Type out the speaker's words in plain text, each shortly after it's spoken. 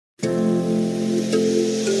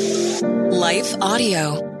Life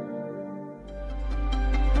Audio.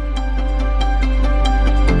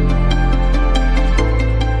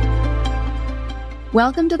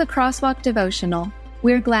 Welcome to the Crosswalk Devotional.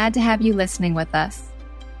 We're glad to have you listening with us.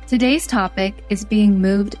 Today's topic is being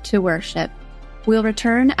moved to worship. We'll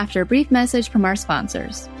return after a brief message from our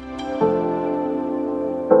sponsors.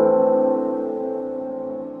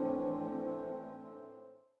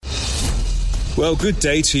 Well, good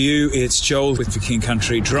day to you. It's Joel with The King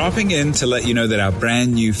Country, dropping in to let you know that our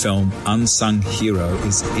brand new film, Unsung Hero,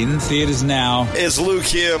 is in theaters now. It's Luke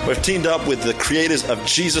here. We've teamed up with the creators of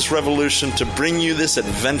Jesus Revolution to bring you this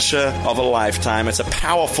adventure of a lifetime. It's a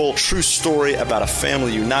powerful, true story about a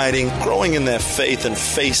family uniting, growing in their faith, and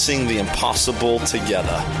facing the impossible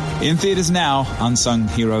together. In theaters now,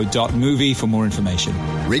 unsunghero.movie for more information.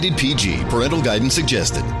 Rated PG. Parental guidance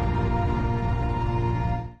suggested.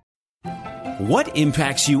 What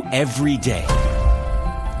impacts you every day?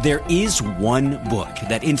 There is one book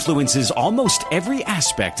that influences almost every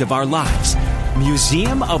aspect of our lives.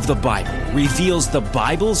 Museum of the Bible reveals the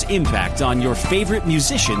Bible's impact on your favorite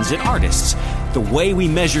musicians and artists, the way we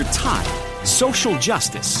measure time, social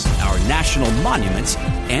justice, our national monuments,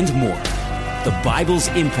 and more. The Bible's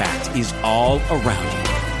impact is all around you.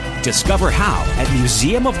 Discover how at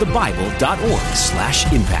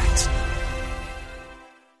museumofthebible.org/impact.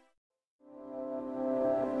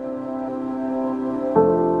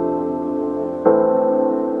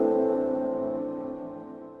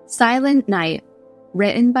 Silent Night,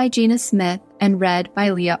 written by Gina Smith and read by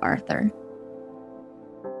Leah Arthur.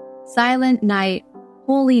 Silent night,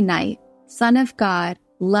 holy night, Son of God,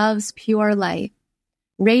 love's pure light,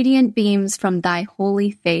 radiant beams from thy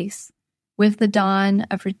holy face, with the dawn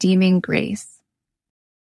of redeeming grace.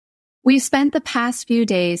 We've spent the past few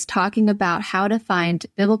days talking about how to find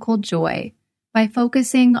biblical joy by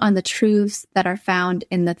focusing on the truths that are found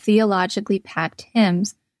in the theologically packed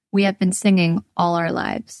hymns we have been singing all our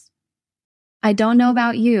lives. I don't know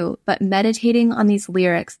about you, but meditating on these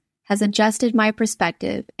lyrics has adjusted my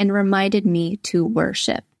perspective and reminded me to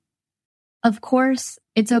worship. Of course,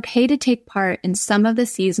 it's okay to take part in some of the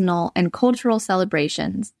seasonal and cultural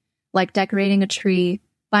celebrations, like decorating a tree,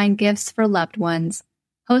 buying gifts for loved ones,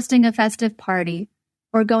 hosting a festive party,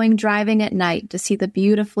 or going driving at night to see the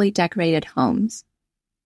beautifully decorated homes.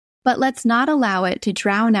 But let's not allow it to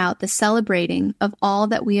drown out the celebrating of all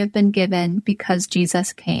that we have been given because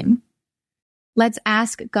Jesus came. Let's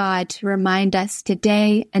ask God to remind us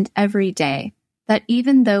today and every day that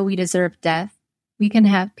even though we deserve death, we can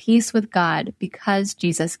have peace with God because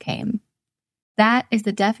Jesus came. That is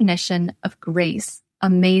the definition of grace,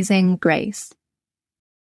 amazing grace.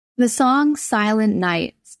 The song Silent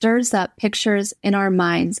Night stirs up pictures in our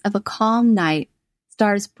minds of a calm night,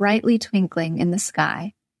 stars brightly twinkling in the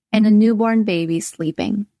sky, and a newborn baby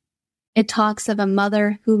sleeping. It talks of a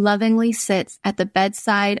mother who lovingly sits at the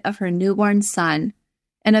bedside of her newborn son,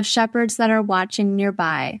 and of shepherds that are watching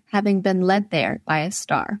nearby, having been led there by a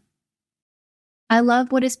star. I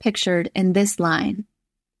love what is pictured in this line.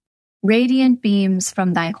 Radiant beams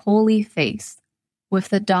from thy holy face, with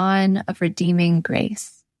the dawn of redeeming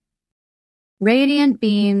grace. Radiant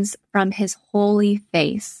beams from his holy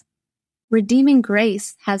face. Redeeming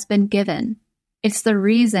grace has been given. It's the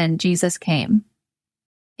reason Jesus came.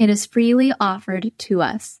 It is freely offered to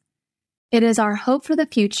us. It is our hope for the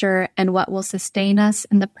future and what will sustain us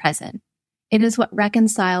in the present. It is what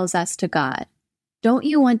reconciles us to God. Don't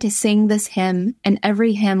you want to sing this hymn and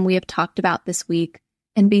every hymn we have talked about this week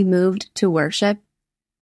and be moved to worship?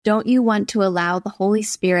 Don't you want to allow the Holy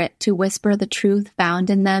Spirit to whisper the truth found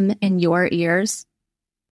in them in your ears?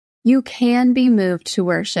 You can be moved to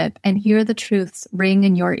worship and hear the truths ring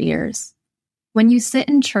in your ears. When you sit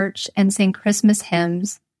in church and sing Christmas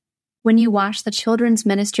hymns, when you watch the children's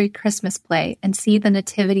ministry Christmas play and see the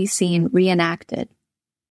nativity scene reenacted,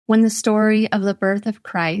 when the story of the birth of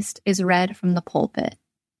Christ is read from the pulpit,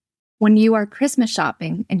 when you are Christmas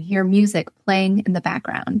shopping and hear music playing in the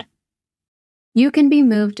background. You can be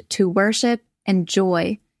moved to worship and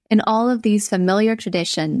joy in all of these familiar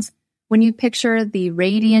traditions when you picture the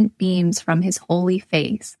radiant beams from his holy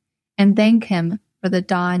face and thank him for the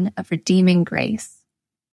dawn of redeeming grace.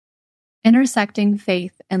 Intersecting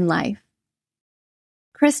faith and life.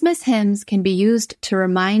 Christmas hymns can be used to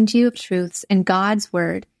remind you of truths in God's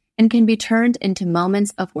Word and can be turned into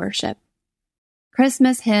moments of worship.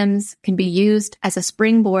 Christmas hymns can be used as a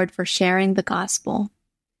springboard for sharing the gospel.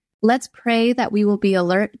 Let's pray that we will be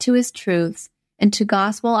alert to his truths and to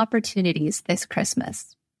gospel opportunities this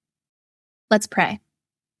Christmas. Let's pray.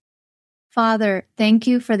 Father, thank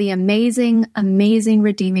you for the amazing, amazing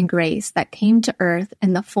redeeming grace that came to earth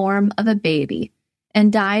in the form of a baby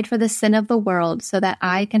and died for the sin of the world so that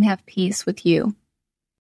I can have peace with you.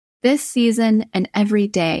 This season and every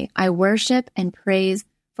day, I worship and praise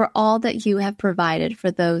for all that you have provided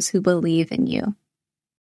for those who believe in you.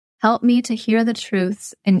 Help me to hear the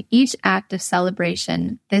truths in each act of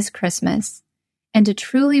celebration this Christmas and to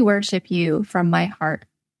truly worship you from my heart.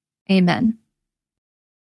 Amen.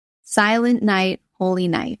 Silent night, holy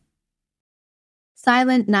night.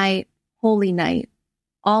 Silent night, holy night.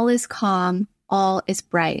 All is calm, all is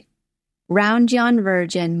bright. Round yon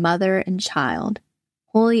virgin, mother and child,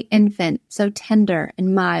 holy infant, so tender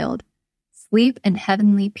and mild, sleep in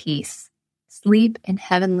heavenly peace, sleep in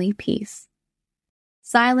heavenly peace.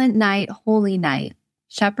 Silent night, holy night,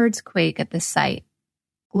 shepherds quake at the sight.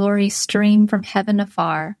 Glory stream from heaven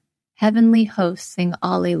afar, heavenly hosts sing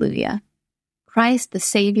Alleluia. Christ the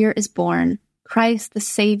Savior is born, Christ the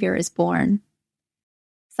Savior is born.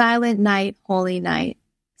 Silent night, holy night,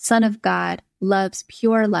 Son of God, love's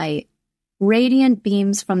pure light, radiant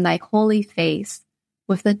beams from thy holy face,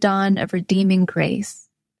 with the dawn of redeeming grace.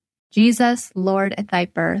 Jesus, Lord, at thy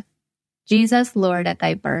birth, Jesus, Lord, at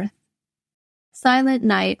thy birth. Silent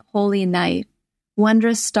night, holy night,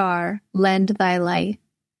 wondrous star, lend thy light.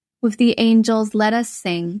 With the angels let us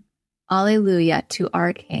sing, Alleluia to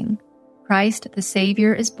our King. Christ the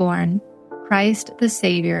Savior is born, Christ the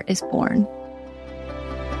Savior is born.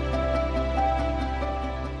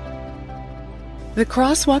 The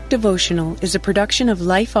Crosswalk Devotional is a production of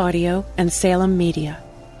Life Audio and Salem Media.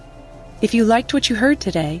 If you liked what you heard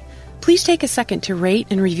today, please take a second to rate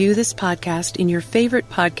and review this podcast in your favorite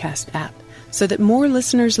podcast app so that more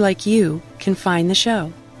listeners like you can find the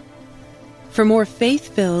show. For more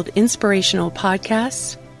faith-filled, inspirational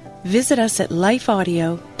podcasts, visit us at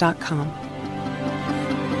lifeaudio.com.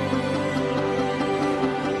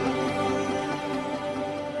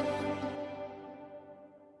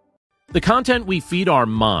 The content we feed our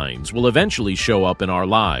minds will eventually show up in our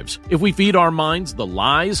lives. If we feed our minds the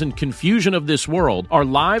lies and confusion of this world, our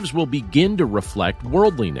lives will begin to reflect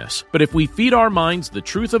worldliness. But if we feed our minds the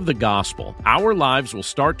truth of the gospel, our lives will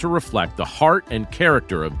start to reflect the heart and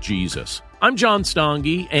character of Jesus. I'm John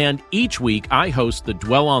Stange, and each week I host the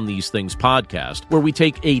Dwell on These Things podcast, where we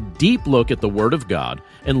take a deep look at the Word of God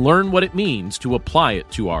and learn what it means to apply it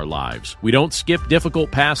to our lives. We don't skip difficult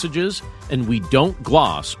passages, and we don't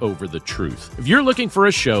gloss over the truth. If you're looking for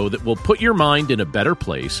a show that will put your mind in a better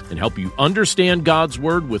place and help you understand God's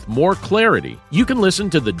Word with more clarity, you can listen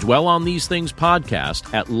to the Dwell on These Things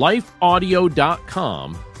podcast at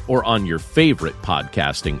lifeaudio.com or on your favorite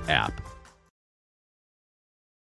podcasting app.